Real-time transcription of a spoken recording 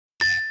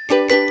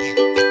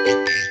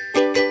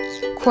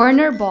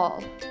Corner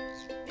ball.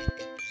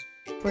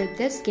 For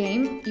this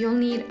game, you'll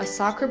need a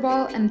soccer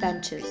ball and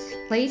benches.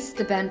 Place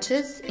the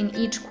benches in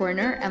each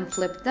corner and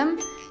flip them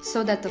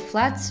so that the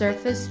flat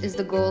surface is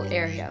the goal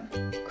area.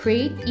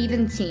 Create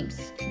even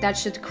teams that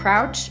should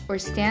crouch or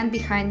stand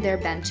behind their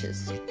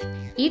benches.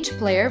 Each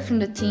player from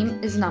the team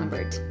is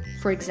numbered.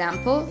 For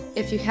example,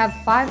 if you have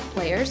 5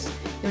 players,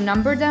 you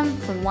number them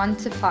from 1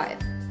 to 5.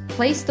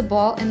 Place the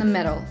ball in the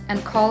middle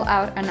and call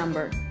out a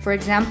number. For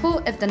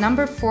example, if the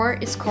number 4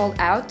 is called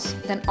out,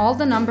 then all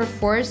the number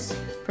 4s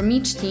from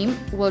each team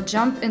will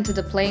jump into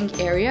the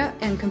playing area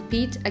and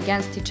compete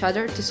against each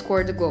other to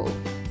score the goal.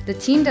 The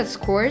team that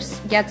scores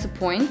gets a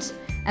point,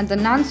 and the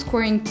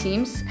non-scoring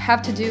teams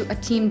have to do a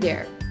team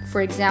dare.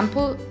 For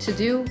example, to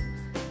do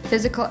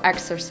physical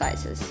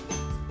exercises.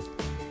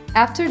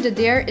 After the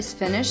dare is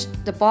finished,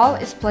 the ball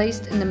is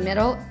placed in the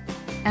middle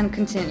and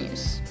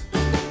continues.